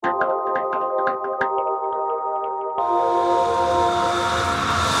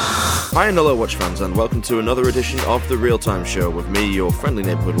Hi and hello watch fans, and welcome to another edition of The Real Time Show with me, your friendly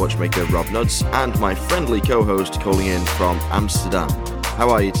neighbourhood watchmaker Rob Nuds, and my friendly co-host calling in from Amsterdam. How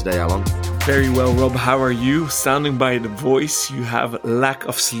are you today, Alan? Very well, Rob. How are you? Sounding by the voice, you have lack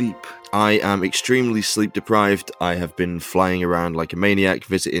of sleep. I am extremely sleep deprived. I have been flying around like a maniac,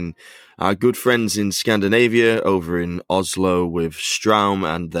 visiting our good friends in Scandinavia, over in Oslo with Straum,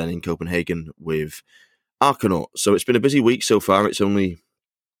 and then in Copenhagen with Arkonaut. So it's been a busy week so far. It's only...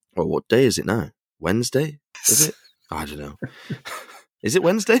 well, what day is it now? Wednesday? Is it? I don't know. Is it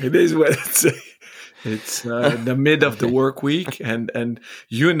Wednesday? It is Wednesday. It's the mid of the work week, and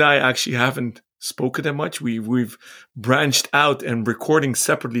you and I actually haven't spoken that much. We've branched out and recording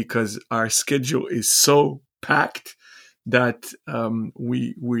separately because our schedule is so packed that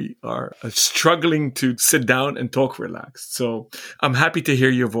we are struggling to sit down and talk relaxed. So I'm happy to hear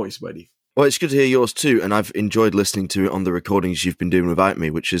your voice, buddy. Well, it's good to hear yours too, and I've enjoyed listening to it on the recordings you've been doing without me,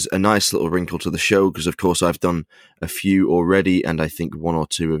 which is a nice little wrinkle to the show, because of course I've done a few already, and I think one or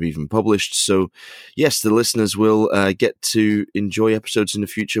two have even published. So yes, the listeners will get to enjoy episodes in the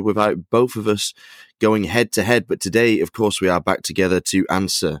future without both of us going head to head. But today, of course, we are back together to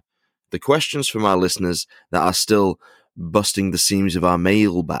answer the questions from our listeners that are still busting the seams of our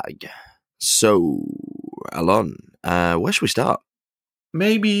mailbag. So, Alon, where should we start?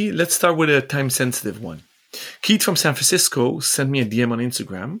 Maybe let's start with a time-sensitive one. Keith from San Francisco sent me a DM on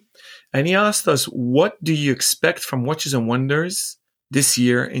Instagram, and he asked us, what do you expect from Watches and Wonders this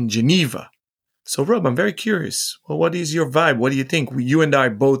year in Geneva? So, Rob, I'm very curious. Well, what is your vibe? What do you think? You and I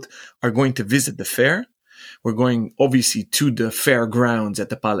both are going to visit the fair. We're going, obviously, to the fairgrounds at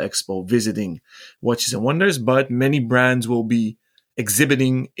the PAL Expo, visiting Watches and Wonders, but many brands will be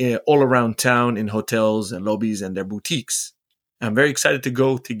exhibiting all around town in hotels and lobbies and their boutiques. I'm very excited to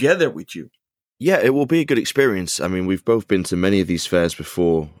go together with you. Yeah, it will be a good experience. I mean, we've both been to many of these fairs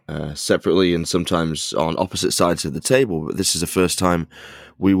before, separately and sometimes on opposite sides of the table, but this is the first time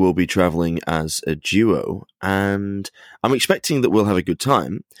we will be traveling as a duo, and I'm expecting that we'll have a good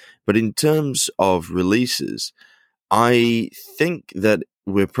time. But in terms of releases, I think that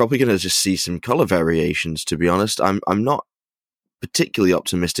we're probably going to just see some color variations, to be honest. I'm not particularly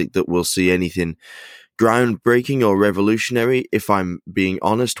optimistic that we'll see anything groundbreaking or revolutionary. If I'm being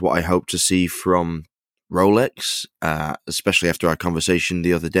honest, what I hope to see from Rolex, especially after our conversation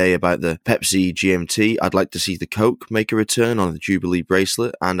the other day about the Pepsi GMT, I'd like to see the Coke make a return on the Jubilee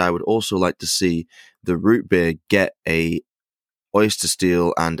bracelet, and I would also like to see the root beer get a Oyster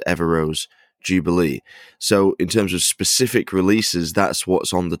Steel and Everose Jubilee. So in terms of specific releases, that's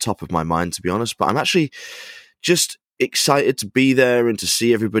what's on the top of my mind, to be honest. But I'm actually just excited to be there and to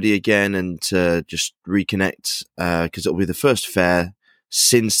see everybody again and to just reconnect, because it'll be the first fair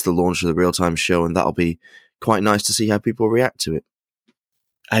since the launch of the Real Time Show, and that'll be quite nice to see how people react to it.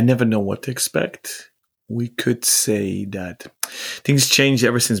 I never know what to expect. We could say that things changed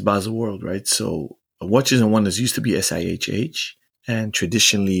ever since Basel World, right? So Watches and Wonders used to be SIHH, and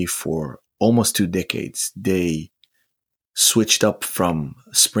traditionally for almost 2 decades, they switched up from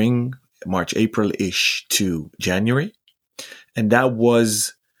spring, March, April-ish to January. And that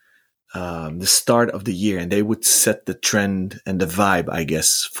was the start of the year. And they would set the trend and the vibe, I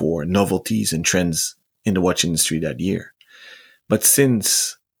guess, for novelties and trends in the watch industry that year. But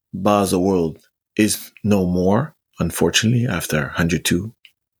since Basel World is no more, unfortunately, after 102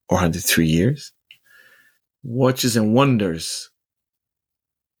 or 103 years, Watches and Wonders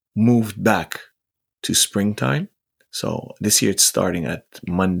moved back to springtime. So this year it's starting at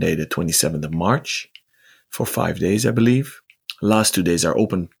Monday, the 27th of March for 5 days, I believe. Last 2 days are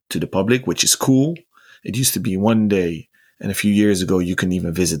open to the public, which is cool. It used to be 1 day, and a few years ago you couldn't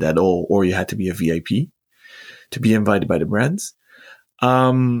even visit at all, or you had to be a VIP to be invited by the brands.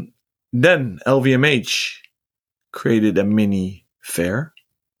 Then LVMH created a mini fair,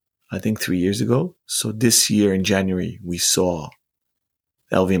 I think 3 years ago. So this year in January, we saw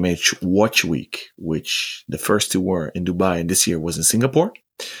LVMH Watch Week, which the first 2 were in Dubai and this year was in Singapore.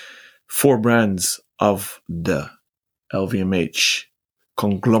 4 brands of the LVMH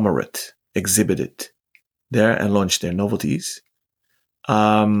conglomerate exhibited there and launched their novelties.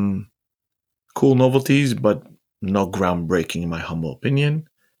 Cool novelties, but not groundbreaking in my humble opinion.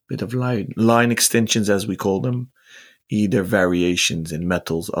 Bit of line extensions, as we call them, either variations in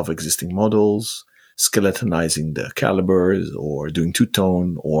metals of existing models, skeletonizing the calibers, or doing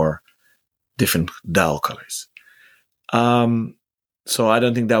two-tone or different dial colors. So I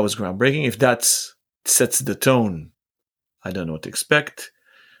don't think that was groundbreaking. If that sets the tone, I don't know what to expect.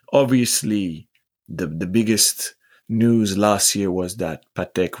 Obviously, the biggest news last year was that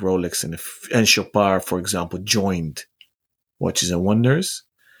Patek, Rolex, and Chopard, for example, joined Watches and Wonders.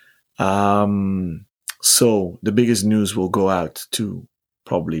 So the biggest news will go out to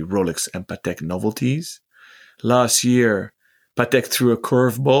probably Rolex and Patek novelties. Last year, Patek threw a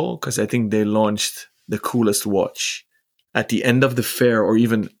curveball because I think they launched the coolest watch at the end of the fair or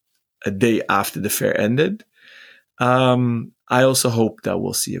even a day after the fair ended. I also hope that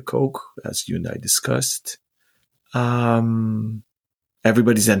we'll see a Coke, as you and I discussed.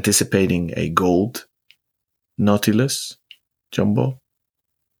 Everybody's anticipating a gold Nautilus jumbo.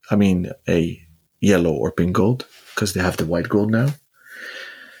 I mean, a yellow or pink gold because they have the white gold now.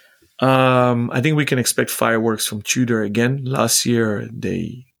 I think we can expect fireworks from Tudor again. Last year,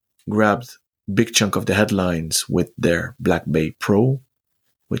 they grabbed a big chunk of the headlines with their Black Bay Pro,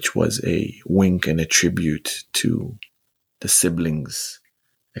 which was a wink and a tribute to the siblings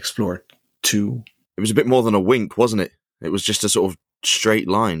Explorer 2. It was a bit more than a wink, wasn't it? It was just a sort of straight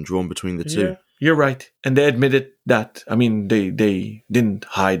line drawn between the two. Yeah, you're right. And they admitted that. I mean, they didn't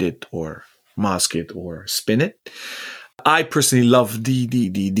hide it or mask it or spin it. I personally love the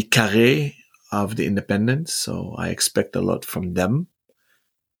carré of the Independents, so I expect a lot from them.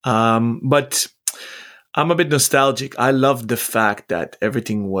 But I'm a bit nostalgic. I love the fact that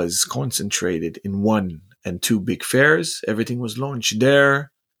everything was concentrated in one and two big fairs. Everything was launched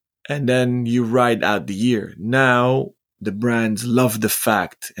there, and then you ride out the year. Now, the brands love the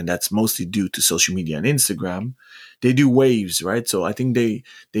fact, and that's mostly due to social media and Instagram, they do waves, right? So I think they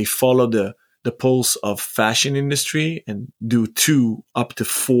follow the pulse of fashion industry and do 2 up to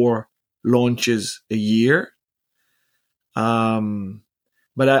 4 launches a year. But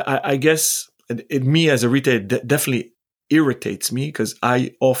I guess me as a retailer definitely irritates me because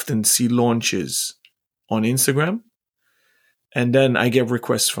I often see launches on Instagram and then I get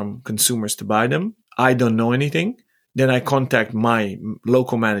requests from consumers to buy them. I don't know anything. Then I contact my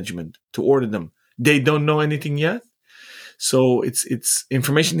local management to order them. They don't know anything yet. So it's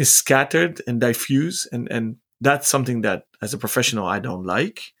information is scattered and diffuse, and that's something that as a professional I don't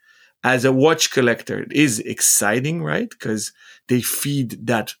like. As a watch collector, it is exciting, right? Because they feed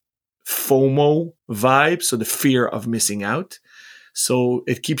that FOMO vibe, so the fear of missing out. So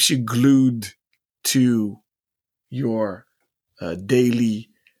it keeps you glued to your daily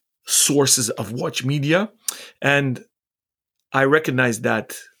sources of watch media. And I recognize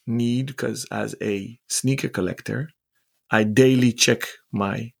that need because as a sneaker collector, I daily check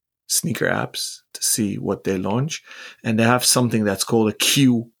my sneaker apps to see what they launch. And they have something that's called a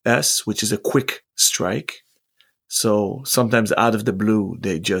QS, which is a quick strike. So sometimes out of the blue,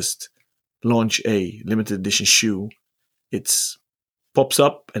 they just launch a limited edition shoe. It's pops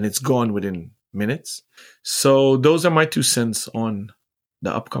up and it's gone within minutes. So those are my 2 cents on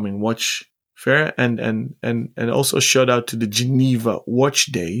the upcoming watch fair. And also shout out to the Geneva Watch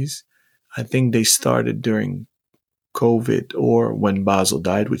Days. I think they started during COVID or when Basel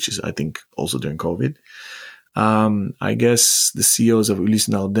died, which is, I think, also during COVID. I guess the CEOs of Ulysse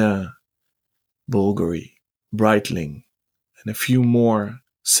Nardin, Bulgari, Breitling, and a few more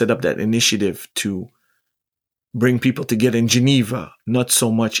set up that initiative to bring people together in Geneva, not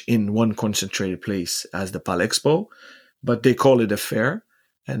so much in one concentrated place as the Pal Expo, but they call it a fair.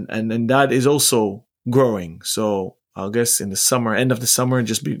 And that is also growing. So I guess in the summer, end of the summer,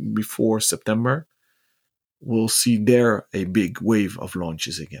 just before September, we'll see there a big wave of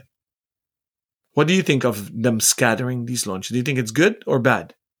launches again. What do you think of them scattering these launches? Do you think it's good or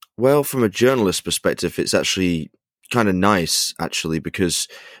bad? Well, from a journalist perspective, it's actually kind of nice, actually, because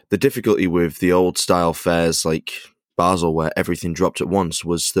the difficulty with the old style fairs like Basel, where everything dropped at once,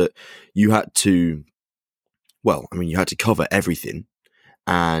 was that you had to, you had to cover everything.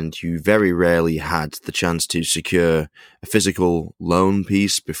 And you very rarely had the chance to secure a physical loan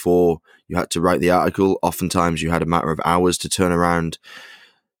piece before you had to write the article. Oftentimes you had a matter of hours to turn around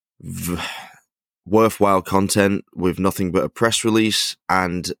worthwhile content with nothing but a press release.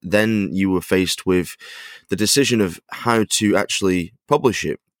 And then you were faced with the decision of how to actually publish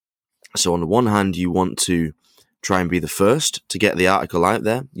it. So on the one hand, you want to try and be the first to get the article out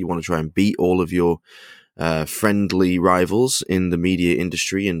there. You want to try and beat all of your friendly rivals in the media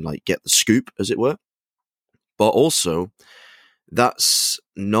industry and like get the scoop, as it were. But also, that's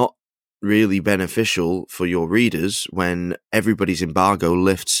not really beneficial for your readers when everybody's embargo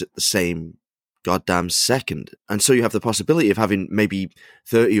lifts at the same goddamn second. And so you have the possibility of having maybe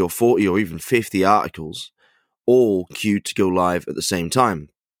 30 or 40 or even 50 articles all queued to go live at the same time.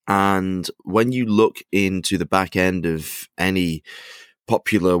 And when you look into the back end of any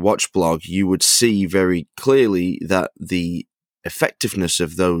popular watch blog, you would see very clearly that the effectiveness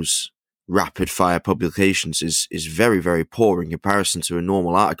of those rapid fire publications is very, very poor in comparison to a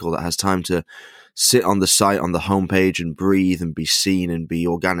normal article that has time to sit on the site, on the homepage, and breathe and be seen and be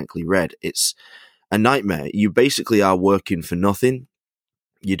organically read. It's a nightmare. You basically are working for nothing.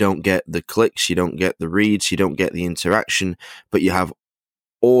 You don't get the clicks, you don't get the reads, you don't get the interaction, but you have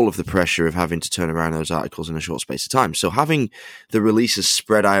all of the pressure of having to turn around those articles in a short space of time. So having the releases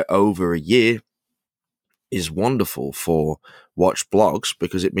spread out over a year is wonderful for watch blogs,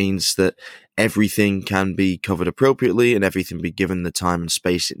 because it means that everything can be covered appropriately and everything be given the time and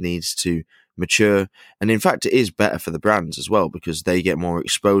space it needs to mature. And in fact, it is better for the brands as well, because they get more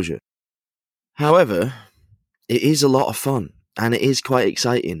exposure. However, it is a lot of fun. And it is quite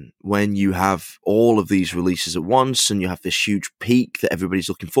exciting when you have all of these releases at once and you have this huge peak that everybody's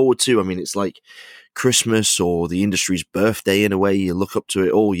looking forward to. I mean, it's like Christmas or the industry's birthday in a way. You look up to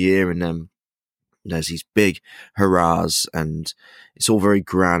it all year, and then there's these big hurrahs, and it's all very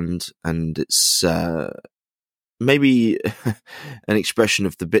grand, and it's maybe an expression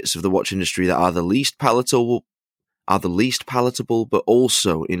of the bits of the watch industry that are the least palatable, but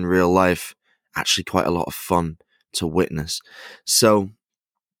also in real life, actually quite a lot of fun to witness. So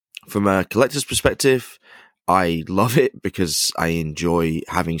from a collector's perspective, I love it because I enjoy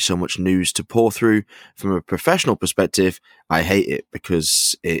having so much news to pour through. From a professional perspective, I hate it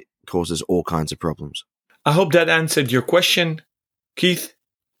because it causes all kinds of problems. I hope that answered your question, Keith.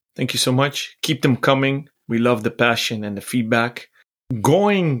 Thank you so much. Keep them coming. We love the passion and the feedback.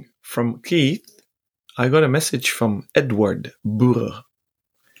 Going from Keith, I got a message from Edward Boer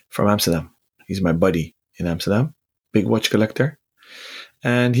from Amsterdam. He's my buddy in Amsterdam, big watch collector.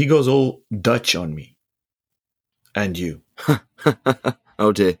 And he goes all Dutch on me. And you.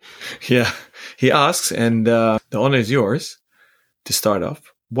 Oh dear. Yeah. He asks, and the honor is yours to start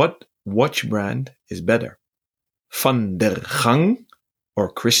off. What watch brand is better? Van der Gang or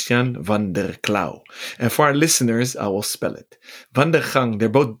Christian van der Klauw? And for our listeners, I will spell it. Van der Gang, they're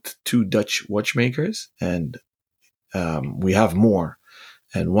both two Dutch watchmakers, and we have more.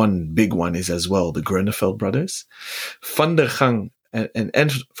 And one big one is as well the Groeneveld brothers. Van der Gang and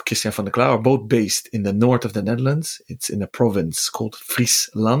Christian van der Klauw are both based in the north of the Netherlands. It's in a province called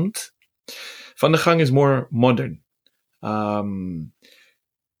Friesland. Van der Gang is more modern.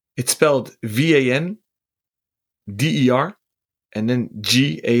 It's spelled VANDER and then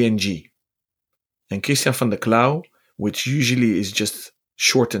GANG. And Christian van der Klauw, which usually is just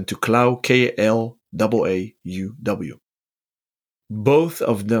shortened to Klauw, KLAAUW. Both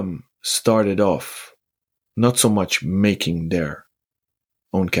of them started off not so much making their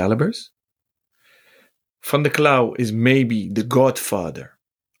own calibers. Van der Klauw is maybe the godfather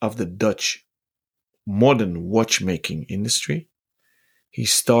of the Dutch modern watchmaking industry. He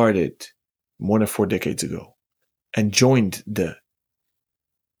started more than 4 decades ago and joined the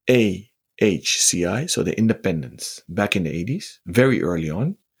AHCI, so the independents, back in the 80s, very early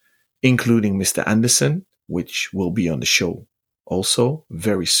on, including Mr. Anderson, which will be on the show also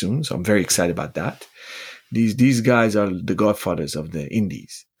very soon. So I'm very excited about that. These guys are the godfathers of the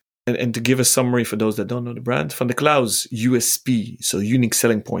indies. And to give a summary for those that don't know the brand, Van der Klauw's USP, so unique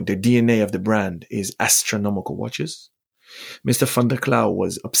selling point, their DNA of the brand is astronomical watches. Mr. Van der Klauw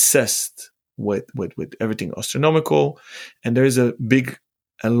was obsessed with everything astronomical, and there is a big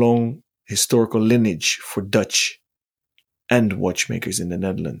and long historical lineage for Dutch and watchmakers in the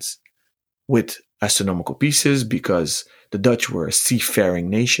Netherlands with astronomical pieces, because the Dutch were a seafaring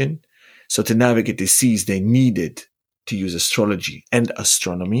nation. So to navigate the seas, they needed to use astrology and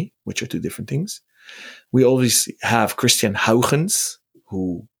astronomy, which are two different things. We always have Christian Huygens,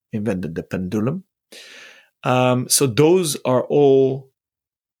 who invented the pendulum. So those are all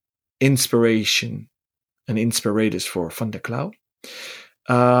inspiration and inspirators for Van der Klauw.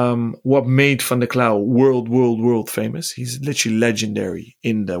 What made Van der Klauw world famous, he's literally legendary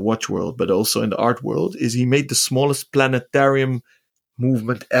in the watch world, but also in the art world, is he made the smallest planetarium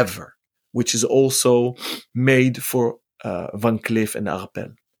movement ever, which is also made for Van Cleef and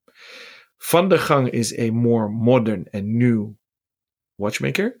Arpels. Van der Gang is a more modern and new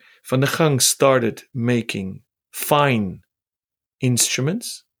watchmaker. Van der Gang started making fine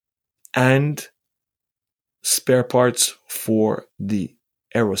instruments and spare parts for the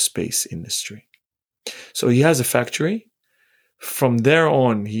aerospace industry. So he has a factory. From there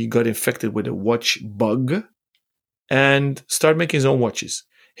on, he got infected with a watch bug and started making his own watches.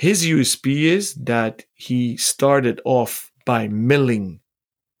 His USP is that he started off by milling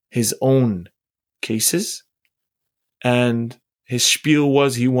his own cases, and his spiel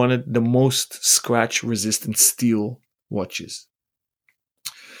was he wanted the most scratch-resistant steel watches.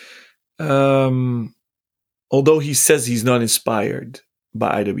 Although he says he's not inspired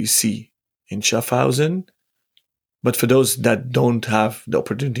by IWC in Schaffhausen. But for those that don't have the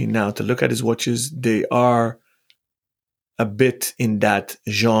opportunity now to look at his watches, they are a bit in that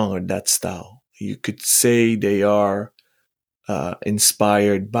genre, that style. You could say they are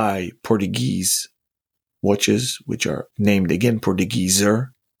inspired by Portuguese watches, which are named again Portugieser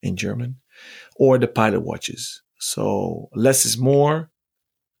in German, or the pilot watches. So less is more,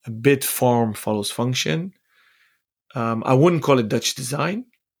 a bit form follows function. I wouldn't call it Dutch design.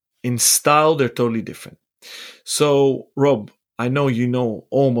 In style, they're totally different. So, Rob, I know you know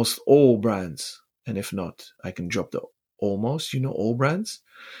almost all brands, and if not, I can drop the almost. You know all brands.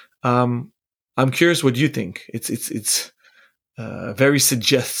 I'm curious what you think. It's a very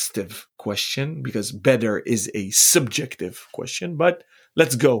suggestive question because better is a subjective question. But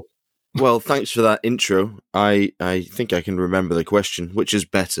let's go. Well, thanks for that intro. I think I can remember the question, which is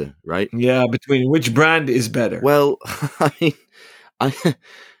better, right? Yeah, between which brand is better? Well, I mean,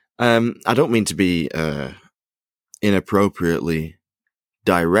 I don't mean to be inappropriately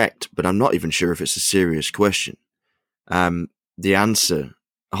direct, but I'm not even sure if it's a serious question. The answer,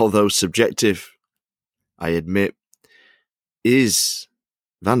 although subjective, I admit, is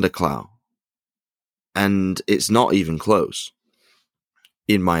Van der Klauw. And it's not even close,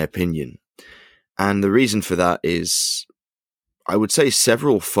 in my opinion. And the reason for that is, I would say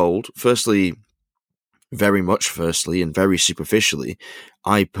several fold. Firstly, and very superficially,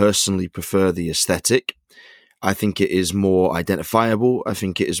 I personally prefer the aesthetic. I think it is more identifiable. I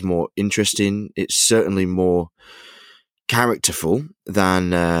think it is more interesting. It's certainly more characterful than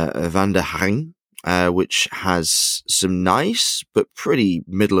Van der Hang, which has some nice but pretty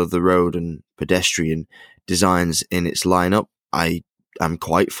middle of the road and pedestrian designs in its lineup. I am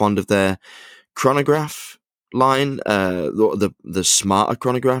quite fond of their chronograph line, the smarter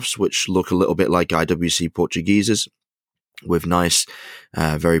chronographs, which look a little bit like IWC Portugueses, with nice,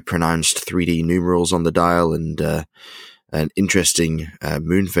 very pronounced 3D numerals on the dial and an interesting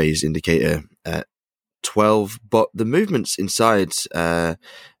moon phase indicator at 12. But the movements inside Van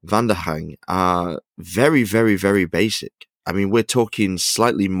der Hang are very, very, very basic. I mean, we're talking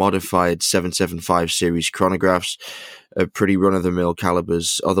slightly modified 775 series chronographs, pretty run-of-the-mill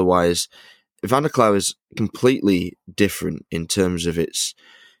calibers. Otherwise, Van der Klauw is completely different in terms of its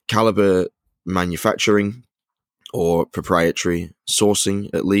caliber manufacturing or proprietary sourcing,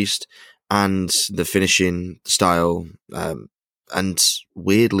 at least, and the finishing style. And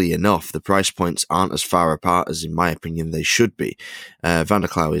weirdly enough, the price points aren't as far apart as, in my opinion, they should be. Van der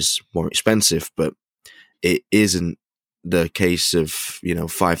Klauw is more expensive, but it isn't the case of,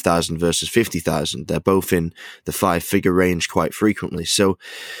 5,000 versus 50,000. They're both in the 5-figure range quite frequently. So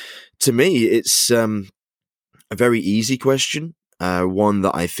to me, it's a very easy question, one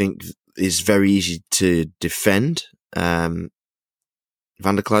that I think is very easy to defend. Van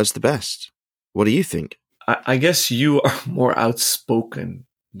der Klauw's the best. What do you think? I guess you are more outspoken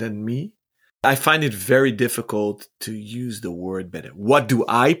than me. I find it very difficult to use the word better. What do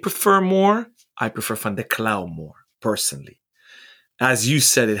I prefer more? I prefer Van der Klauw more, personally. As you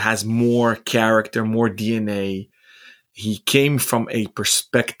said, it has more character, more DNA. He came from a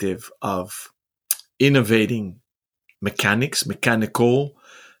perspective of innovating mechanical.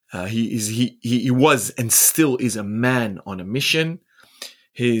 He was and still is a man on a mission.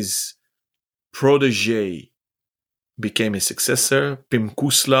 His protege became his successor, Pim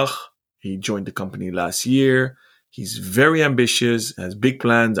Koeslag. He joined the company last year. He's very ambitious, has big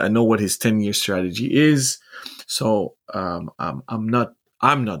plans. I know what his 10-year strategy is. So I'm not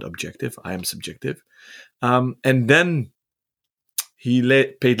objective. I am subjective. And then he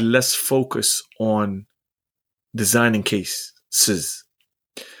paid less focus on designing cases.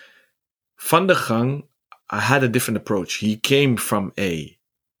 Van der Gang had a different approach. He came from a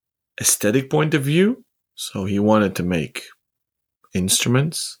aesthetic point of view. So he wanted to make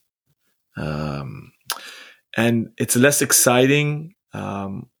instruments. And it's less exciting.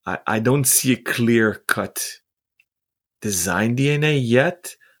 I don't see a clear-cut design DNA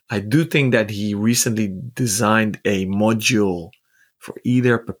yet. I do think that he recently designed a module for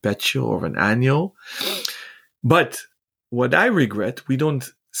either a perpetual or an annual. But what I regret, we don't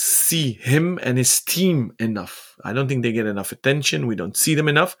see him and his team enough. I don't think they get enough attention. We don't see them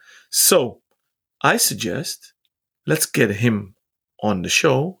enough. So I suggest let's get him on the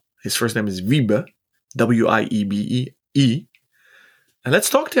show. His first name is Wiebe, Wiebe. And let's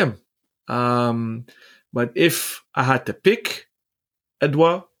talk to him. But if I had to pick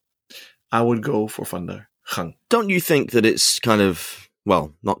Edouard, I would go for Van der Gang. Don't you think that it's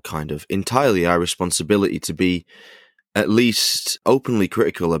entirely our responsibility to be at least openly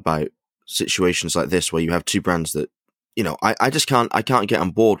critical about situations like this where you have two brands that I just can't get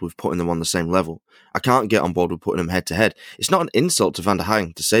on board with putting them on the same level. I can't get on board with putting them head to head. It's not an insult to Van der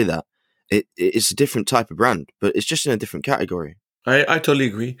Hang to say that. It's a different type of brand, but it's just in a different category. I totally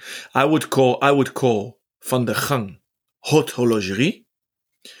agree. I would call Van der Gang haute horlogerie.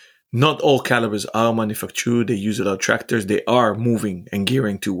 Not all calibers are manufactured. They use a lot of tractors. They are moving and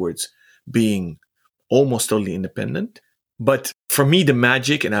gearing towards being almost totally independent. But for me, the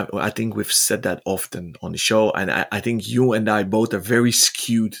magic, and I think we've said that often on the show, and I think you and I both are very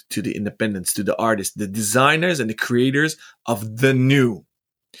skewed to the independents, to the artists, the designers and the creators of the new.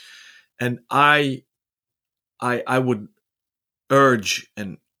 And I would urge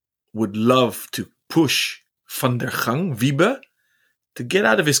and would love to push Van der Gang, Wiebe, to get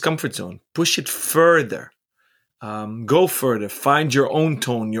out of his comfort zone, push it further, go further, find your own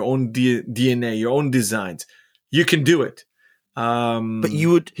tone, your own DNA, your own designs. You can do it. But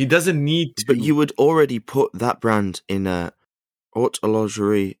you would. He doesn't need to. But you would already put that brand in a haute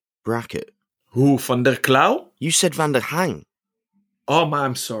horlogerie bracket. Who, Van der Klauw? You said Van der Hang. Oh,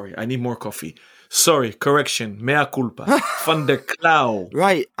 I'm sorry. I need more coffee. Sorry, correction. Mea culpa. Van der Klauw.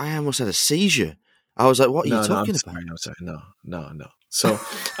 Right, I almost had a seizure. I was like, what are you talking about? I'm sorry. No. So,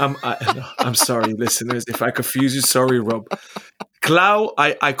 I'm sorry, listeners. If I confuse you, sorry, Rob. Klauw,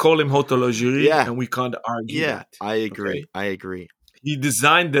 I call him haute horlogerie, and we can't argue that. I agree. Okay? I agree. He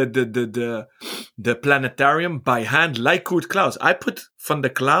designed the planetarium by hand, like Kurt Klaus. I put Van der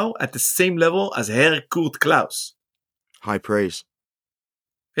Klauw at the same level as Herr Kurt Klaus. High praise.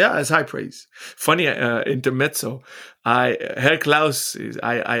 Yeah, it's high praise. Funny intermezzo. Herr Klaus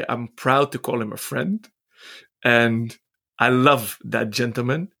I'm proud to call him a friend, and I love that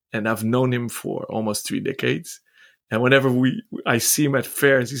gentleman, and I've known him for almost 3 decades. And whenever I see him at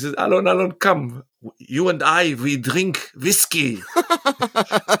fairs, he says, Alon, come. You and I, we drink whiskey.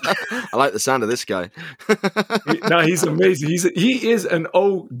 I like the sound of this guy. No, he's amazing. He is an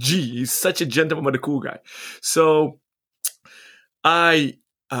OG. He's such a gentleman, but a cool guy. So I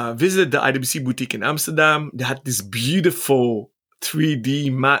visited the IWC boutique in Amsterdam. They had this beautiful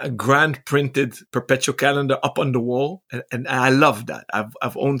 3D grand printed perpetual calendar up on the wall. And I love that.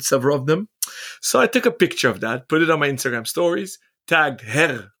 I've owned several of them. So I took a picture of that, put it on my Instagram stories, tagged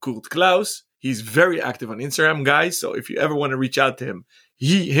Herr Kurt Klaus. He's very active on Instagram, guys. So if you ever want to reach out to him,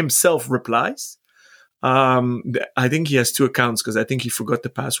 he himself replies. I think he has 2 accounts because I think he forgot the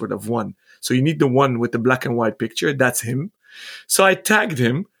password of one. So you need the one with the black and white picture. That's him. So I tagged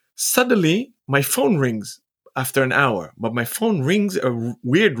him. Suddenly, my phone rings after an hour, but my phone rings a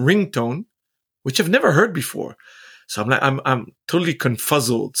weird ringtone, which I've never heard before. So I'm like, I'm totally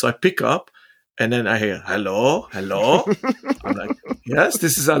confuzzled. So I pick up. And then I hear, hello. I'm like, yes,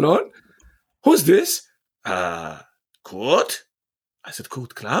 this is Alon. Who's this? Kurt? I said,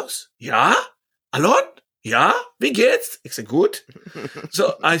 Kurt Klaus? Ja? Alon? Ja? Wie geht's? I said, gut.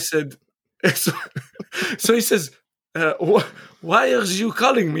 So I said, so he says, why are you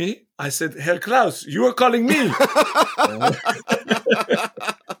calling me? I said, Herr Klaus, you are calling me.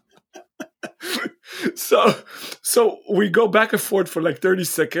 So we go back and forth for like 30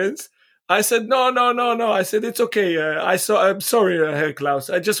 seconds. I said, no. I said, it's okay. I'm sorry, Herr Klaus.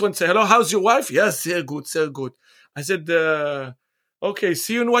 I just want to say, hello, how's your wife? Yes, sehr good. I said, okay,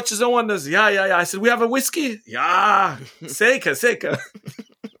 see you in Watches and Wonders. Yeah. I said, we have a whiskey? Yeah, zeker.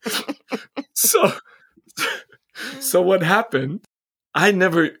 So what happened, I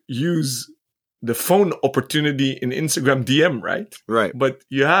never use the phone opportunity in Instagram DM, right? Right. But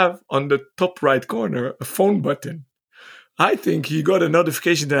you have on the top right corner a phone button. I think he got a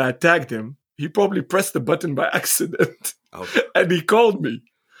notification that I tagged him. He probably pressed the button by accident, and he called me.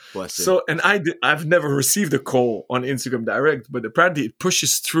 Bless him. So, and I've never received a call on Instagram direct, but apparently it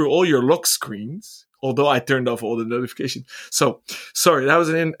pushes through all your lock screens. Although I turned off all the notifications. So, sorry, that was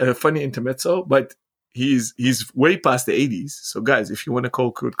a funny intermezzo, but he's way past the 80s. So, guys, if you want to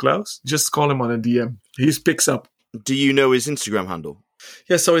call Kurt Klaus, just call him on a DM. He picks up. Do you know his Instagram handle?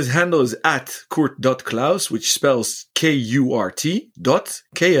 Yeah, so his handle is at Kurt.Klaus, which spells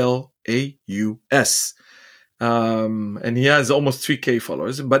KURT.KLAUS. And he has almost 3K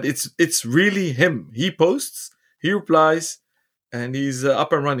followers, but it's really him. He posts, he replies, and he's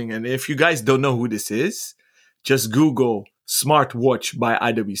up and running. And if you guys don't know who this is, just Google Smartwatch by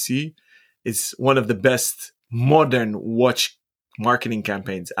IWC. It's one of the best modern watch marketing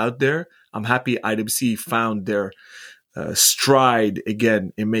campaigns out there. I'm happy IWC found their stride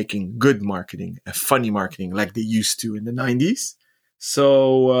again in making good marketing, funny marketing like they used to in the 90s.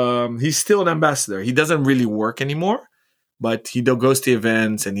 So he's still an ambassador. He doesn't really work anymore, but he goes to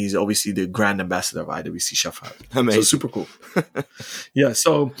events, and he's obviously the grand ambassador of IWC Shuffle. Amazing. So super cool. Yeah.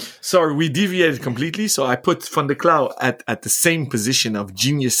 So sorry, we deviated completely. So I put Van der Klauw at the same position of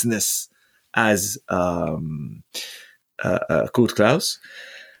geniusness as Kurt Klaus.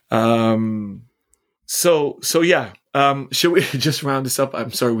 So yeah. Should we just round this up?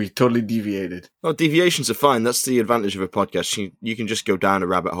 I'm sorry, we totally deviated. Well, deviations are fine. That's the advantage of a podcast. You can just go down a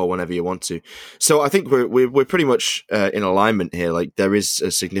rabbit hole whenever you want to. So I think we're pretty much in alignment here. Like, there is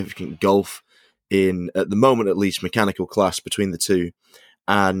a significant gulf in, at the moment at least, mechanical class between the two,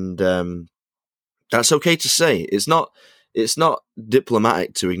 and that's okay to say. It's not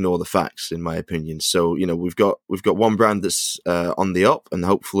diplomatic to ignore the facts, in my opinion. So, we've got one brand that's on the up, and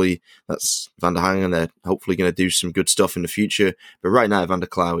hopefully that's Van der Hagen, and they're hopefully going to do some good stuff in the future. But right now, Van der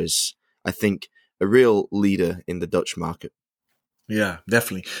Klauw is, I think, a real leader in the Dutch market. Yeah,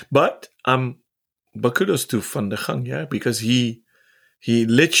 definitely. But kudos to Van der Hagen, yeah, because he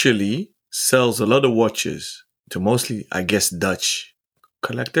literally sells a lot of watches to mostly, I guess, Dutch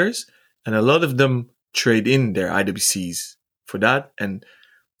collectors, and a lot of them trade in their IWCs for that, and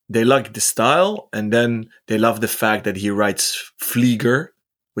they like the style, and then they love the fact that he writes Vlieger,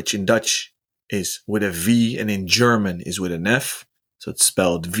 which in Dutch is with a V, and in German is with an F, so it's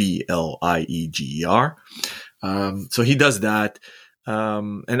spelled Vlieger. So he does that,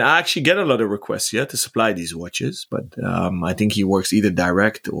 and I actually get a lot of requests to supply these watches, but I think he works either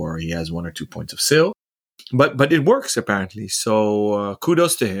direct or he has one or two points of sale. But it works, apparently. So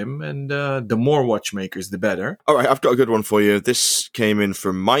kudos to him. And the more watchmakers, the better. All right, I've got a good one for you. This came in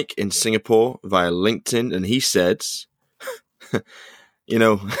from Mike in Singapore via LinkedIn. And he said,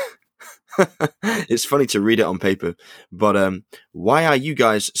 it's funny to read it on paper, but why are you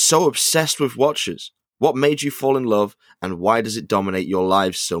guys so obsessed with watches? What made you fall in love, and why does it dominate your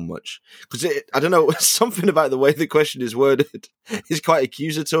lives so much? Because I don't know, something about the way the question is worded is quite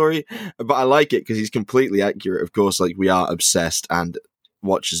accusatory, but I like it because he's completely accurate. Of course, like, we are obsessed, and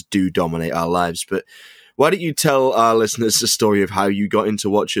watches do dominate our lives. But why don't you tell our listeners the story of how you got into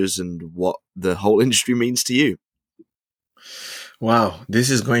watches and what the whole industry means to you? Wow, this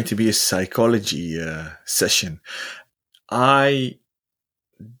is going to be a psychology session. I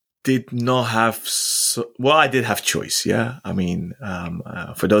did not have I did have choice. Yeah. I mean,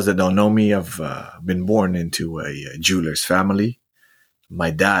 for those that don't know me, I've been born into a jeweler's family.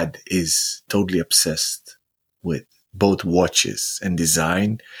 My dad is totally obsessed with both watches and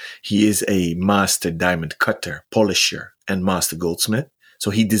design. He is a master diamond cutter, polisher, and master goldsmith.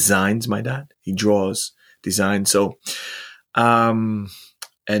 So he designs, my dad. He draws, designs. So, and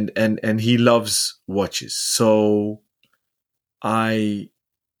he loves watches. So I've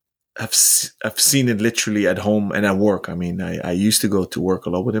seen it literally at home and at work. I mean, I used to go to work a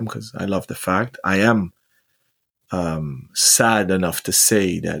lot with him because I love the fact. I am sad enough to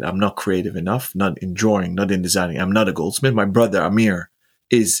say that I'm not creative enough, not in drawing, not in designing. I'm not a goldsmith. My brother Amir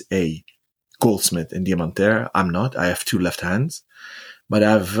is a goldsmith and diamantaire. I'm not. I have two left hands. But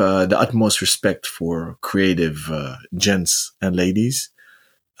I have the utmost respect for creative gents and ladies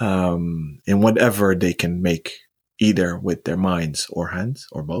in whatever they can make, either with their minds or hands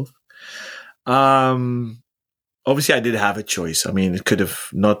or both. Obviously, I did have a choice. I mean, it could have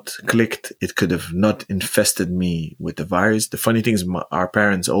not clicked. It could have not infested me with the virus. The funny thing is, our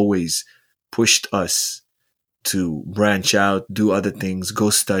parents always pushed us to branch out, do other things, go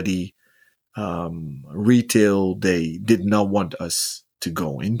study. Retail, they did not want us to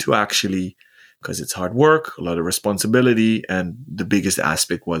go into, actually, because it's hard work, a lot of responsibility, and the biggest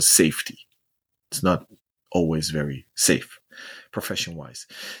aspect was safety. It's not always very safe, profession-wise.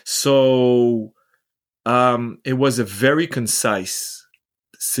 So it was a very concise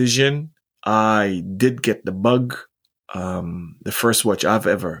decision. I did get the bug. The first watch I've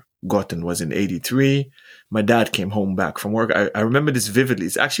ever gotten was in 83. My dad came home back from work. I remember this vividly.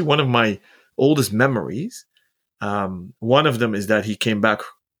 It's actually one of my oldest memories. One of them is that he came back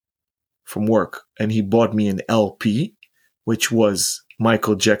from work and he bought me an LP, which was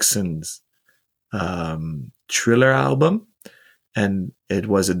Michael Jackson's Thriller album. And it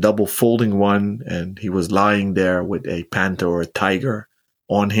was a double folding one. And he was lying there with a panther or a tiger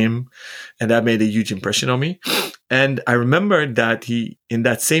on him. And that made a huge impression on me. And I remember that he, in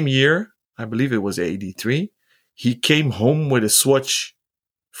that same year, I believe it was 83, he came home with a swatch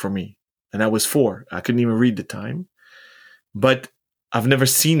for me. And I was 4. I couldn't even read the time. But I've never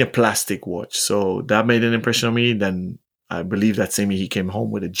seen a plastic watch. So that made an impression on me. Then I believe that same year he came home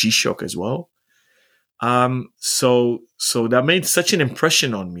with a G-Shock as well. So that made such an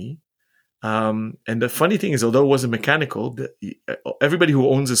impression on me. And the funny thing is, although it wasn't mechanical, everybody who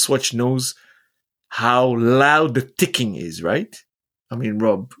owns a Swatch knows how loud the ticking is, right? I mean,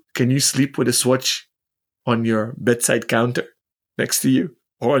 Rob, can you sleep with a Swatch on your bedside counter next to you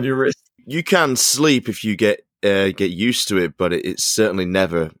or on your wrist? You can sleep if you get used to it, but it's certainly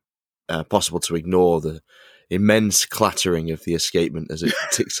never possible to ignore the immense clattering of the escapement as it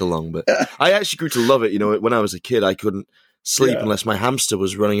ticks along. But I actually grew to love it. You know, when I was a kid, I couldn't sleep unless my hamster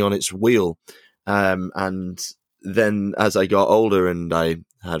was running on its wheel. And then as I got older and I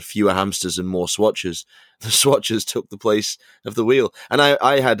had fewer hamsters and more Swatches, the Swatches took the place of the wheel. And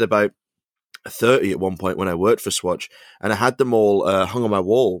I had about 30 at one point when I worked for Swatch, and I had them all hung on my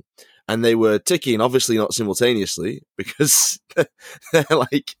wall, and they were ticking, obviously not simultaneously, because they're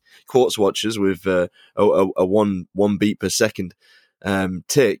like quartz watches with a one beat per second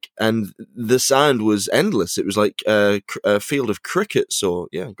tick, and the sound was endless. It was like a field of crickets or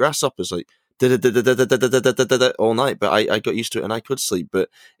grasshoppers, like all night. But I got used to it and I could sleep. But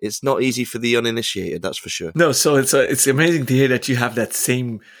it's not easy for the uninitiated, that's for sure. No, so it's amazing to hear that you have that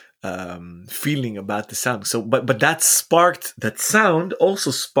same feeling about the sound. So, but that sound also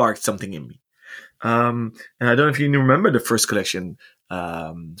sparked something in me. And I don't know if you remember the first collection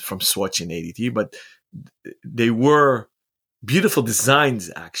from Swatch in ADT, but they were beautiful designs,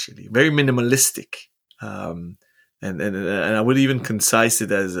 actually, very minimalistic. And I would even concise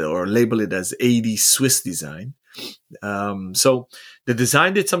it as, or label it as 80s Swiss design. So the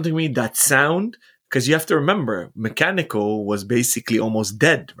design did something to me, that sound. Because you have to remember, mechanical was basically almost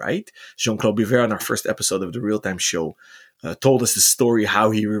dead, right? Jean-Claude Biver, on our first episode of the Real Time Show, told us the story how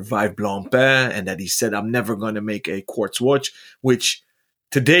he revived Blancpain and that he said, I'm never going to make a quartz watch, which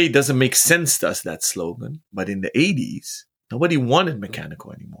today doesn't make sense to us, that slogan. But in the 80s, nobody wanted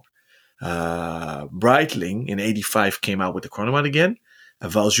mechanical anymore. Breitling in 85 came out with the chronomat again. A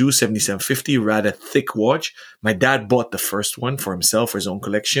Valjoux 7750, rather thick watch. My dad bought the first one for himself, for his own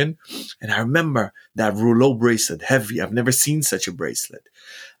collection. And I remember that rouleau bracelet, heavy. I've never seen such a bracelet.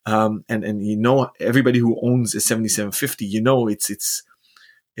 And you know, everybody who owns a 7750, you know, it's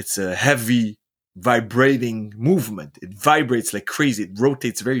a heavy vibrating movement. It vibrates like crazy. It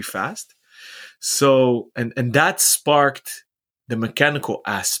rotates very fast. So, and that sparked the mechanical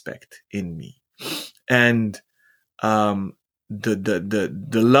aspect in me. And, the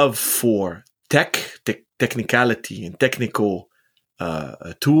love for technicality and technical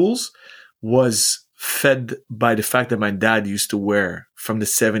tools was fed by the fact that my dad used to wear, from the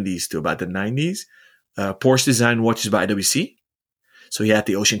 70s to about the 90s, Porsche design watches by IWC. So he had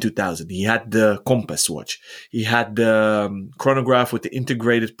the Ocean 2000. He had the Compass watch. He had the chronograph with the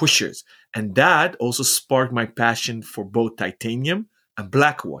integrated pushers. And that also sparked my passion for both titanium and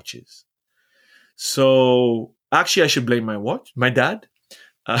black watches. So actually, I should blame my dad,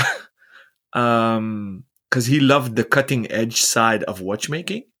 because he loved the cutting edge side of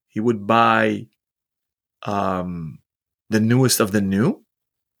watchmaking. He would buy the newest of the new,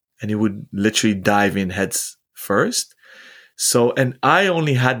 and he would literally dive in heads first. So, and I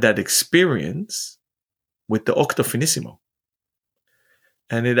only had that experience with the Octo Finissimo,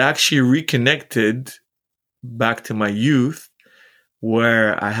 and it actually reconnected back to my youth,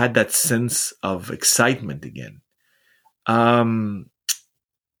 where I had that sense of excitement again. To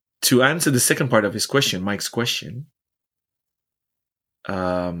answer the second part of his question, Mike's question,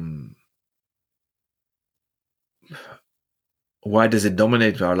 why does it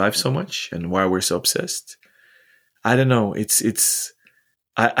dominate our life so much and why we're so obsessed? I don't know.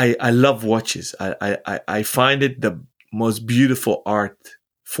 I love watches. I find it the most beautiful art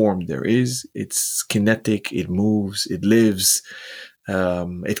form there is. It's kinetic. It moves. It lives.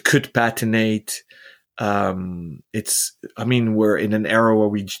 It could patinate. We're in an era where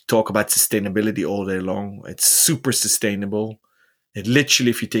we talk about sustainability all day long. It's super sustainable. It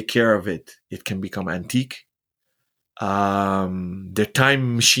literally, if you take care of it, it can become antique. They're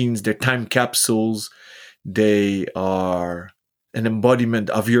time machines, they're time capsules. They are an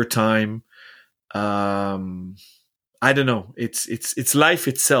embodiment of your time. I don't know. It's life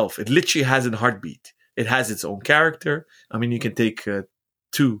itself. It literally has a heartbeat. It has its own character. I mean, you can take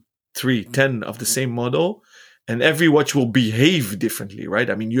 2, 3, 10 of the same model, and every watch will behave differently, right?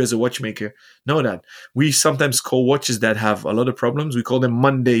 I mean, you as a watchmaker know that. We sometimes call watches that have a lot of problems, we call them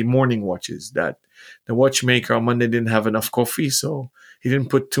Monday morning watches, that the watchmaker on Monday didn't have enough coffee, so he didn't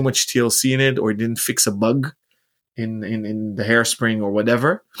put too much TLC in it, or he didn't fix a bug in the hairspring or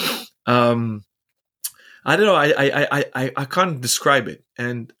whatever. I don't know. I can't describe it.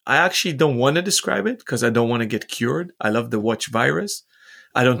 And I actually don't want to describe it because I don't want to get cured. I love the watch virus.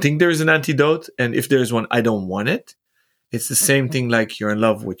 I don't think there is an antidote. And if there is one, I don't want it. It's the same thing like you're in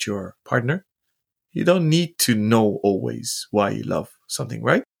love with your partner. You don't need to know always why you love something,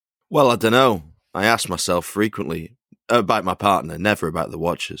 right? Well, I don't know. I ask myself frequently about my partner, never about the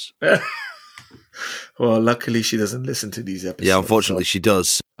watches. Well, luckily she doesn't listen to these episodes. Yeah, unfortunately so. she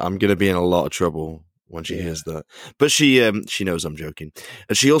does. I'm going to be in a lot of trouble when she hears that. But she knows I'm joking.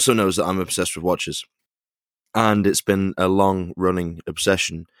 And she also knows that I'm obsessed with watches. And it's been a long-running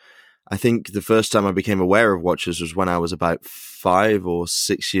obsession. I think the first time I became aware of watches was when I was about 5 or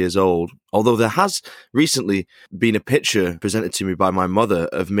 6 years old. Although there has recently been a picture presented to me by my mother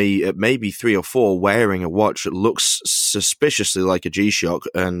of me at maybe 3 or 4 wearing a watch that looks suspiciously like a G-Shock,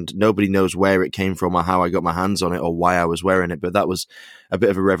 and nobody knows where it came from or how I got my hands on it or why I was wearing it, but that was a bit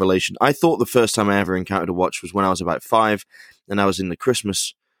of a revelation. I thought the first time I ever encountered a watch was when I was about 5, and I was in the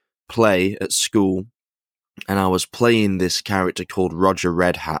Christmas play at school, and I was playing this character called Roger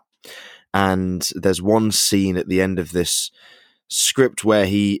Red Hat. And there's one scene at the end of this script where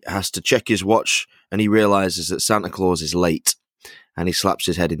he has to check his watch and he realizes that Santa Claus is late, and he slaps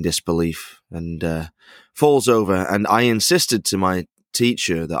his head in disbelief and falls over. And I insisted to my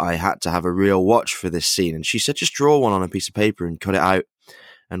teacher that I had to have a real watch for this scene, and she said, just draw one on a piece of paper and cut it out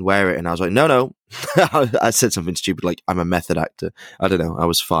and wear it. And I was like, no. I said something stupid like, I'm a method actor. I don't know. I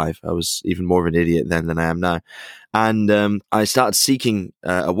was 5. I was even more of an idiot then than I am now. And I started seeking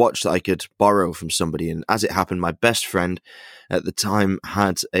a watch that I could borrow from somebody. And as it happened, my best friend at the time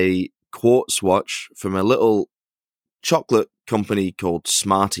had a quartz watch from a little chocolate company called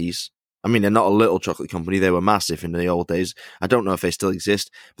Smarties. I mean, they're not a little chocolate company. They were massive in the old days. I don't know if they still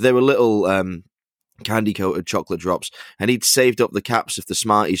exist, but they were little candy-coated chocolate drops, and he'd saved up the caps of the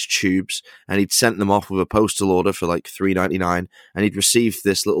Smarties tubes, and he'd sent them off with a postal order for like $3.99, and he'd received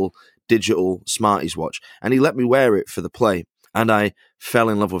this little digital Smarties watch, and he let me wear it for the play, and I fell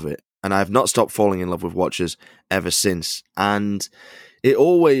in love with it, and I have not stopped falling in love with watches ever since, and it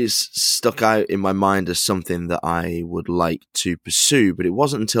always stuck out in my mind as something that I would like to pursue, but it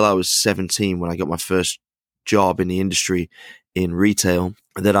wasn't until I was 17 when I got my first job in the industry in retail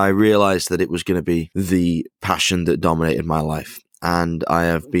that I realized that it was going to be the passion that dominated my life. And I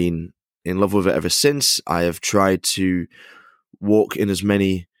have been in love with it ever since. I have tried to walk in as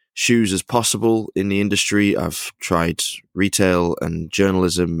many shoes as possible in the industry. I've tried retail and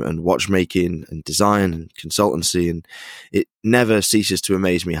journalism and watchmaking and design and consultancy, and it never ceases to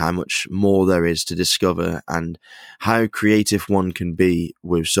amaze me how much more there is to discover and how creative one can be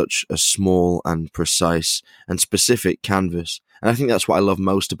with such a small and precise and specific canvas. And I think that's what I love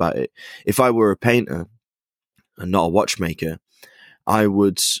most about it. If I were a painter and not a watchmaker, I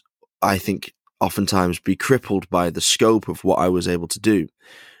would, I think, oftentimes be crippled by the scope of what I was able to do.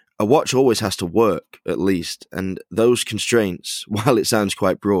 A watch always has to work, at least, and those constraints, while it sounds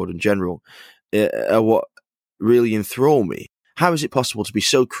quite broad and general, are what really enthrall me. How is it possible to be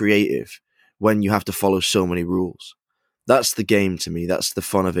so creative when you have to follow so many rules? That's the game to me. That's the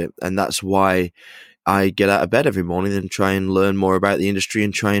fun of it, and that's why I get out of bed every morning and try and learn more about the industry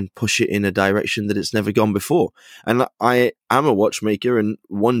and try and push it in a direction that it's never gone before. And I am a watchmaker, and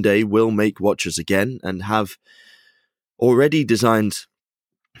one day will make watches again, and have already designed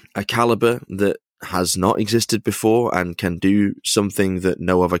a caliber that has not existed before and can do something that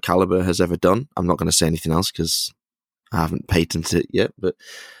no other caliber has ever done. I'm not going to say anything else because I haven't patented it yet, but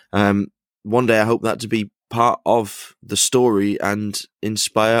one day I hope that to be part of the story and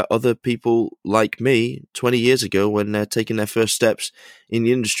inspire other people like me 20 years ago when they're taking their first steps in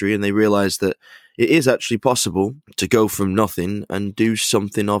the industry and they realize that it is actually possible to go from nothing and do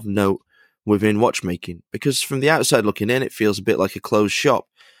something of note within watchmaking. Because from the outside looking in, it feels a bit like a closed shop.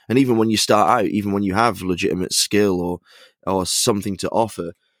 And even when you start out, even when you have legitimate skill or something to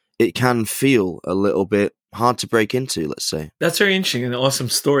offer, it can feel a little bit hard to break into, let's say. That's very interesting and an awesome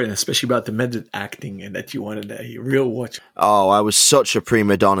story, and especially about the method acting and that you wanted a real watch. Oh, I was such a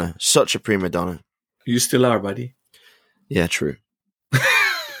prima donna. Such a prima donna. You still are, buddy. Yeah, true.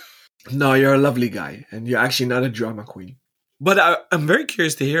 No, you're a lovely guy, and you're actually not a drama queen. But I'm very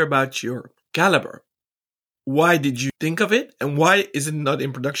curious to hear about your caliber. Why did you think of it, and why is it not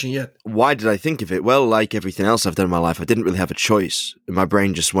in production yet? Why did I think of it? Well, like everything else I've done in my life, I didn't really have a choice. My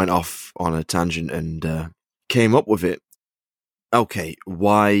brain just went off on a tangent and came up with it. Okay,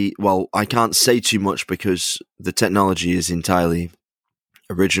 why? Well, I can't say too much because the technology is entirely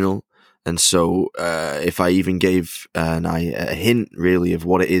original. And so if I even gave a hint, really, of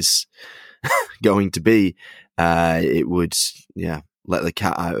what it is going to be, it would, let the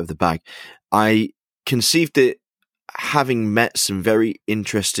cat out of the bag. I conceived it having met some very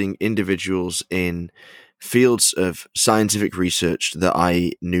interesting individuals in fields of scientific research that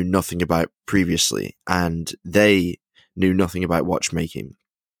I knew nothing about previously, and they knew nothing about watchmaking.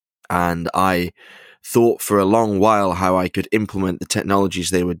 And I thought for a long while how I could implement the technologies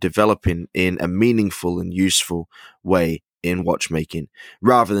they were developing in a meaningful and useful way in watchmaking,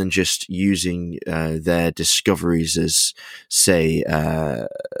 rather than just using their discoveries as, say,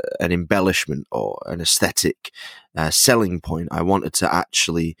 an embellishment or an aesthetic selling point. I wanted to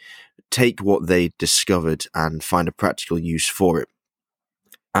actually take what they discovered and find a practical use for it.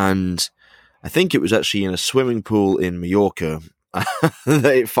 And I think it was actually in a swimming pool in Mallorca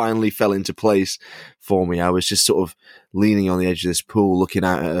that it finally fell into place for me. I was just sort of leaning on the edge of this pool, looking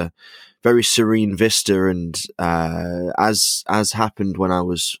out at a very serene vista, and as happened when I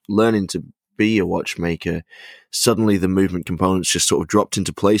was learning to be a watchmaker, suddenly the movement components just sort of dropped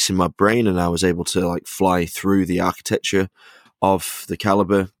into place in my brain, and I was able to like fly through the architecture of the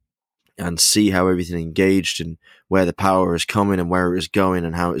caliber and see how everything engaged and where the power is coming and where it is going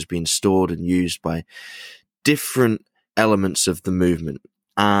and how it is being stored and used by different elements of the movement.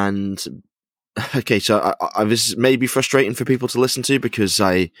 And okay, so this may be frustrating for people to listen to because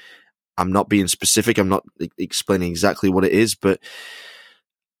I'm not being specific. I'm not explaining exactly what it is, but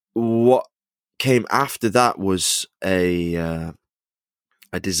what came after that was a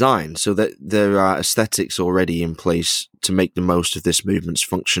design, so that there are aesthetics already in place to make the most of this movement's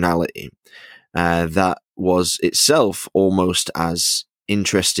functionality. That was itself almost as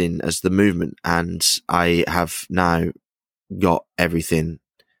interesting as the movement, and I have now got everything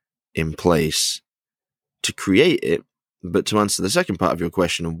in place to create it. But to answer the second part of your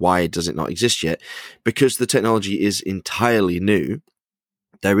question, and why does it not exist yet? Because the technology is entirely new.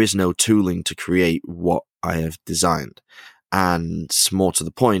 There is no tooling to create what I have designed. And more to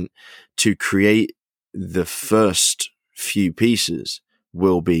the point, to create the first few pieces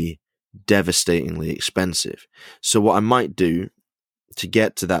will be devastatingly expensive. So what I might do to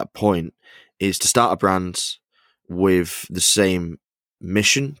get to that point is to start a brand with the same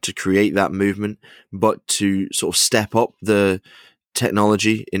mission to create that movement, but to sort of step up the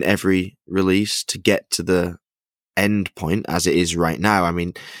technology in every release to get to the end point as it is right now. I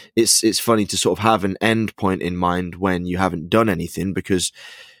mean, it's funny to sort of have an end point in mind when you haven't done anything, because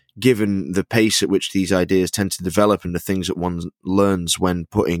given the pace at which these ideas tend to develop and the things that one learns when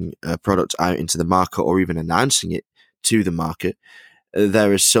putting a product out into the market or even announcing it to the market,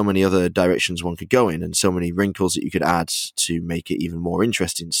 there is so many other directions one could go in and so many wrinkles that you could add to make it even more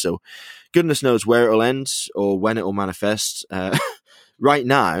interesting. So goodness knows where it'll end or when it'll manifest. Right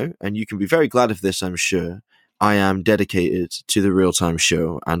now, and you can be very glad of this, I'm sure, I am dedicated to the real-time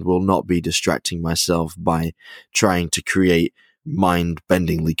show and will not be distracting myself by trying to create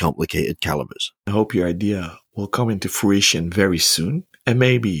mind-bendingly complicated calibers. I hope your idea will come into fruition very soon, and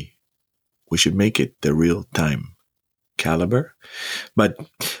maybe we should make it the real-time caliber. But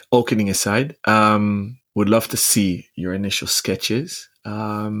all kidding aside, would love to see your initial sketches.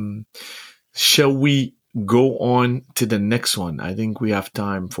 Shall we go on to the next one? I think we have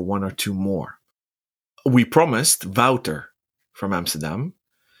time for one or two more. We promised Wouter from Amsterdam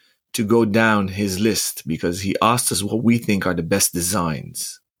to go down his list because he asked us what we think are the best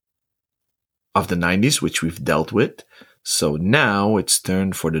designs of the 90s, which we've dealt with. So now it's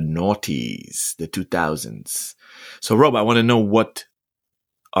turn for the noughties, the 2000s. So Rob, I want to know what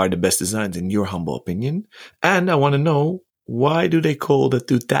are the best designs in your humble opinion. And I want to know, why do they call the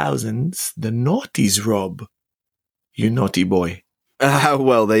 2000s the noughties, Rob? You naughty boy.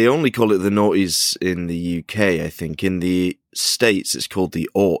 Well, they only call it the noughties in the UK, I think. In the States, it's called the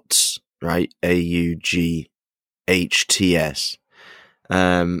aughts, right? AUGHTS.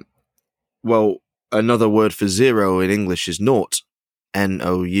 Well, another word for zero in English is naught,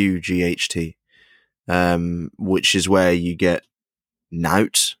 NOUGHT, which is where you get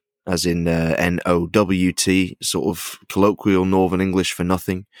nout, as in NOWT, sort of colloquial Northern English for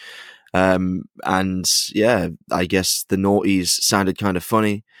nothing. And yeah, I guess the noughties sounded kind of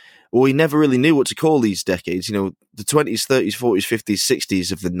funny. Well, we never really knew what to call these decades. You know, the 20s, 30s, 40s, 50s,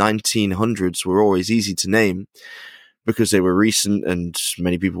 60s of the 1900s were always easy to name because they were recent and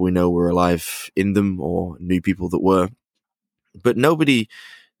many people we know were alive in them or knew people that were. But nobody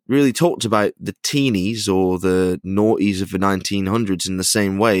really talked about the teenies or the noughties of the 1900s in the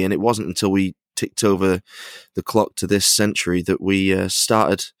same way. And it wasn't until we ticked over the clock to this century that we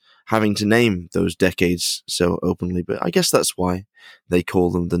started having to name those decades so openly. But I guess that's why they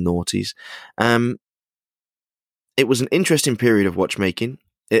call them the noughties. It was an interesting period of watchmaking.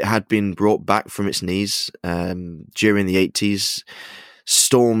 It had been brought back from its knees during the 80s,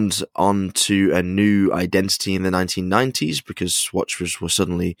 stormed onto a new identity in the 1990s because watches were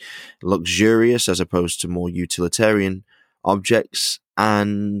suddenly luxurious as opposed to more utilitarian objects.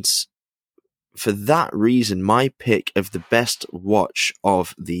 And for that reason, my pick of the best watch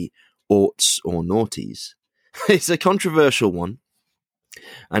of the aughts or noughties. It's a controversial one,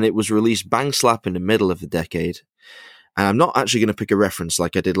 and it was released bang slap in the middle of the decade. And I'm not actually going to pick a reference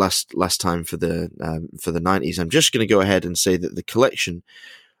like I did last time for the 90s. I'm just going to go ahead and say that the collection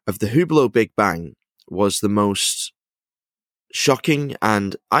of the Hublot Big Bang was the most shocking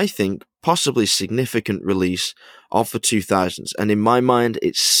and, I think, possibly significant release of the 2000s. And in my mind,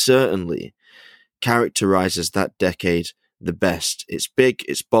 it certainly characterizes that decade the best. It's big,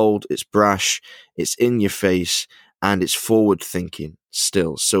 it's bold, it's brash, it's in your face, and it's forward thinking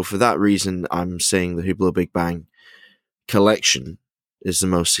still. So for that reason, I'm saying the Hublot Big Bang collection is the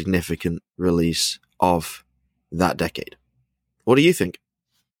most significant release of that decade. What do you think?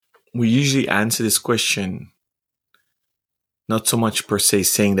 We usually answer this question not so much per se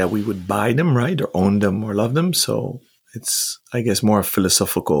saying that we would buy them, right, or own them or love them. So it's, I guess, more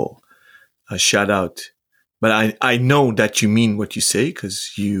philosophical shout out. But I know that you mean what you say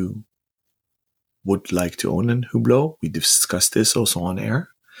because you would like to own a Hublot. We discussed this also on air.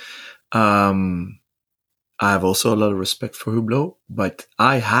 I have also a lot of respect for Hublot, but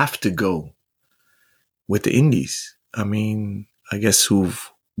I have to go with the indies. I mean, I guess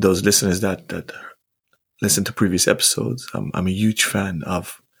those listeners that listen to previous episodes, I'm a huge fan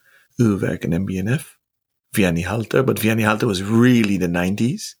of Uurwerk and MBNF, Vianney Halter, but Vianney Halter was really the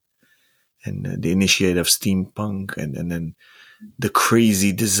 90s and the initiator of steampunk and then the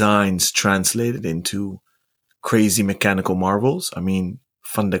crazy designs translated into crazy mechanical marvels. I mean,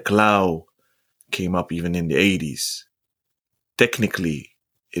 Van der Klauw came up even in the 80s. Technically,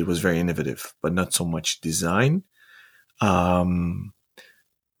 it was very innovative, but not so much design. Martin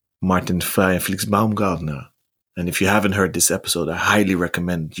Frey and Felix Baumgartner. And if you haven't heard this episode, I highly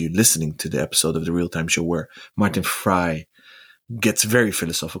recommend you listening to the episode of the Real Time Show where Martin Frey gets very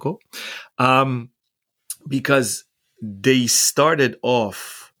philosophical. Because they started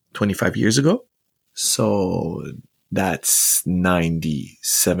off 25 years ago. So that's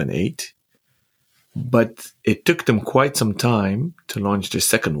 97, 8. But it took them quite some time to launch their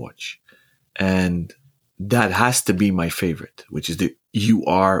second watch. And that has to be my favorite, which is the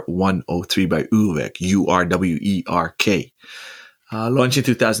UR103 by Uurwerk, URWERK. Launched in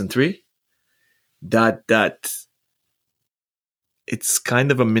 2003. That it's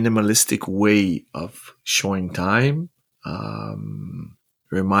kind of a minimalistic way of showing time.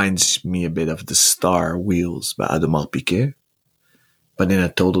 Reminds me a bit of the Star Wheels by Audemars Piguet, but in a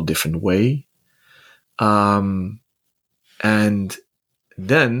total different way. And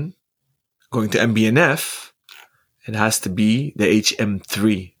then going to MBNF, it has to be the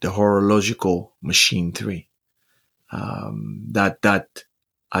HM3, the Horological Machine 3. That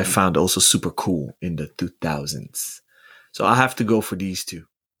I found also super cool in the 2000s. So I have to go for these two.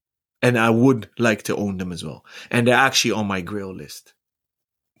 And I would like to own them as well. And they're actually on my grail list.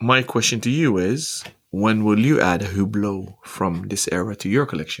 My question to you is, when will you add a Hublot from this era to your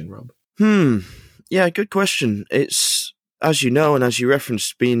collection, Rob? Yeah, good question. It's, as you know, and as you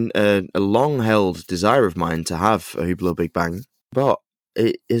referenced, been a long-held desire of mine to have a Hublot Big Bang, but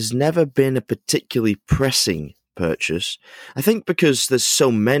it has never been a particularly pressing purchase. I think because there's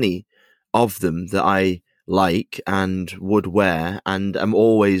so many of them that I like and would wear, and I'm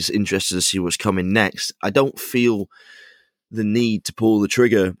always interested to see what's coming next. I don't feel the need to pull the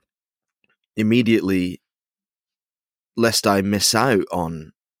trigger immediately lest I miss out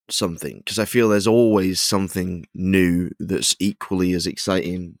on something, because I feel there's always something new that's equally as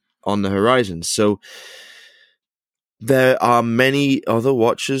exciting on the horizon. So there are many other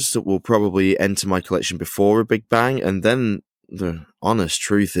watches that will probably enter my collection before a Big Bang, and then the honest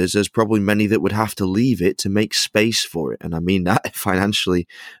truth is there's probably many that would have to leave it to make space for it. And I mean that financially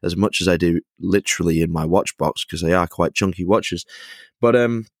as much as I do literally in my watch box, because they are quite chunky watches. But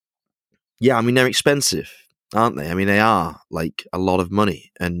yeah, I mean, they're expensive, aren't they? I mean, they are like a lot of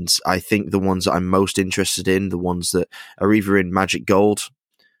money. And I think the ones that I'm most interested in, the ones that are either in magic gold.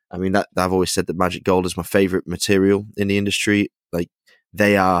 I mean, that I've always said that magic gold is my favorite material in the industry. Like,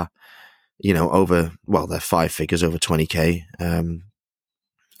 they are, you know, they're 5 figures, over 20K. And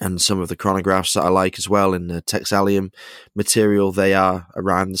some of the chronographs that I like as well in the Texalium material, they are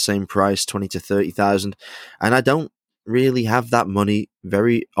around the same price, 20 to 30,000. And I don't really have that money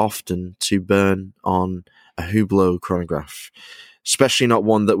very often to burn on a Hublot chronograph, especially not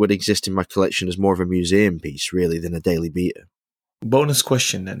one that would exist in my collection as more of a museum piece, really, than a daily beater. Bonus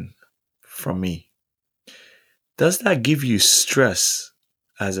question then from me. Does that give you stress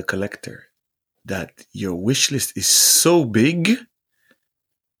as a collector that your wish list is so big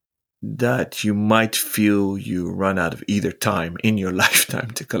that you might feel you run out of either time in your lifetime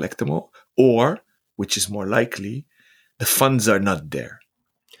to collect them all? Or, which is more likely, the funds are not there?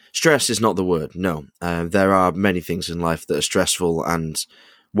 stress is not the word. No, there are many things in life that are stressful, and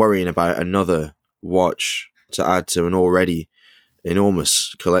worrying about another watch to add to an already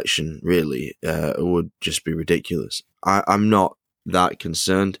enormous collection really would just be ridiculous. I'm not that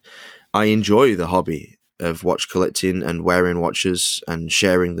concerned. I enjoy the hobby of watch collecting and wearing watches and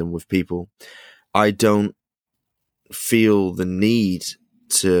sharing them with people. I don't feel the need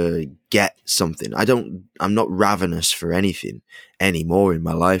to get something. I'm not ravenous for anything anymore in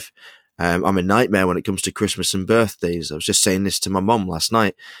my life. I'm a nightmare when it comes to Christmas and birthdays. I was just saying this to my mum last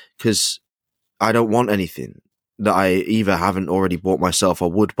night because I don't want anything that I either haven't already bought myself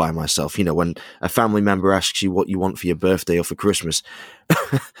or would buy myself. You know, when a family member asks you what you want for your birthday or for Christmas,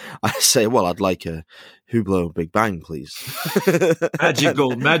 I say, well, I'd like a Hublot Big Bang, please. Magic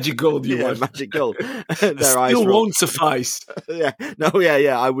gold. You want magic gold. Still won't suffice. Yeah,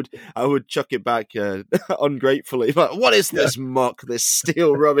 I would chuck it back ungratefully. But what is this muck? This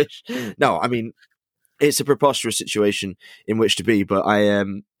steel rubbish? No, I mean, it's a preposterous situation in which to be. But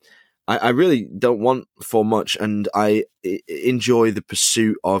I really don't want for much, and I enjoy the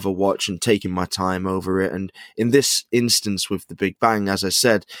pursuit of a watch and taking my time over it. And in this instance with the Big Bang, as I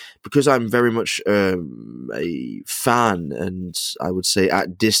said, because I'm very much a fan and I would say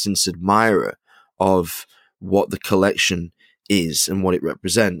at distance admirer of what the collection is and what it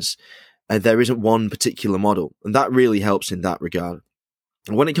represents, there isn't one particular model, and that really helps in that regard.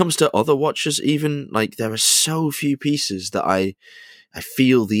 When it comes to other watches, even, like, there are so few pieces that I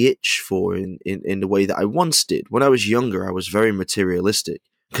feel the itch for in the way that I once did. When I was younger, I was very materialistic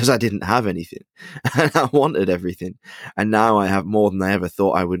because I didn't have anything and I wanted everything. And now I have more than I ever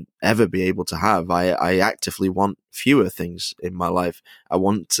thought I would ever be able to have. I actively want fewer things in my life. I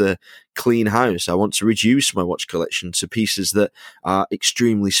want to clean house. I want to reduce my watch collection to pieces that are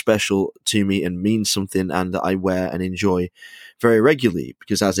extremely special to me and mean something, and that I wear and enjoy very regularly.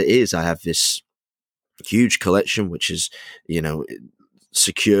 Because as it is, I have this huge collection, which is, you know,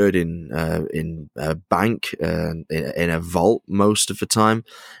 secured in a bank, in a vault most of the time,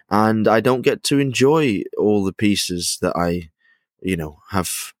 and I don't get to enjoy all the pieces that I, you know,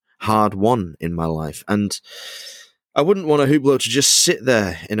 have hard won in my life. And I wouldn't want a Hublot to just sit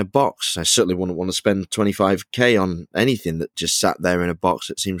there in a box. I certainly wouldn't want to spend 25k on anything that just sat there in a box.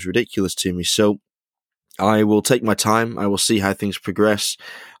 It seems ridiculous to me. So I will take my time. I will see how things progress.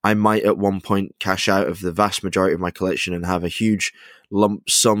 I might at one point cash out of the vast majority of my collection and have a huge lump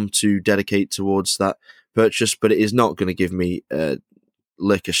sum to dedicate towards that purchase, but it is not going to give me a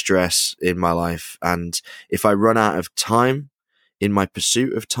lick of stress in my life. And if I run out of time in my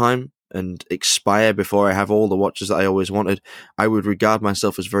pursuit of time and expire before I have all the watches that I always wanted, I would regard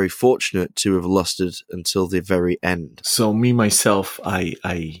myself as very fortunate to have lusted until the very end. So me, myself,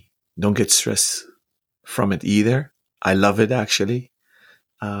 I don't get stressed from it either. I love it, actually.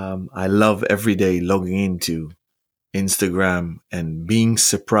 I love every day logging into Instagram and being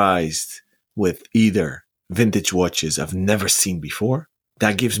surprised with either vintage watches I've never seen before.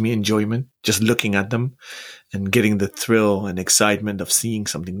 That gives me enjoyment, just looking at them and getting the thrill and excitement of seeing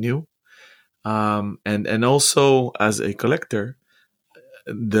something new. And also as a collector,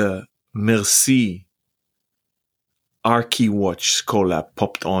 the Merci Archie watch collab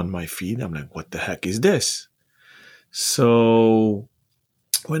popped on my feed. I'm like, what the heck is this? So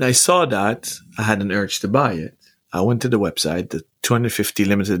when I saw that, I had an urge to buy it. I went to the website. The 250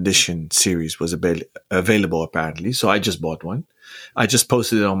 limited edition series was available apparently. So I just bought one. I just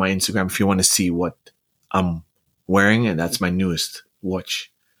posted it on my Instagram if you want to see what I'm wearing. And that's my newest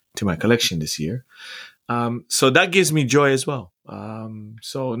watch to my collection this year. So that gives me joy as well.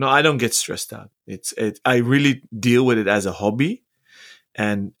 So no, I don't get stressed out. I really deal with it as a hobby,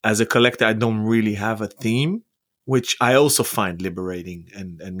 and as a collector, I don't really have a theme, which I also find liberating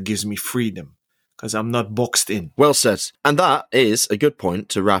and gives me freedom because I'm not boxed in. Well said. And that is a good point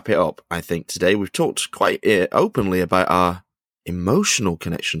to wrap it up. I think today we've talked quite openly about our emotional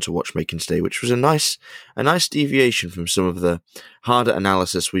connection to watchmaking today, which was a nice deviation from some of the harder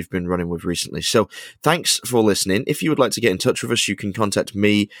analysis we've been running with recently. So thanks for listening. If you would like to get in touch with us, you can contact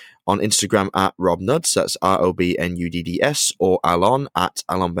me on Instagram at robnuds, that's ROBNUDDS, or Alon at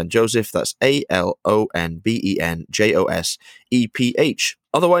Alon Ben Joseph, that's ALONBENJOSEPH.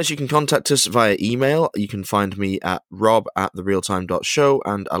 Otherwise, you can contact us via email. You can find me at rob@therealtime.show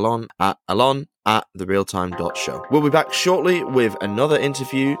and Alon at therealtime.show. We'll be back shortly with another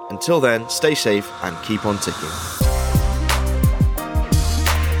interview. Until then, stay safe and keep on ticking.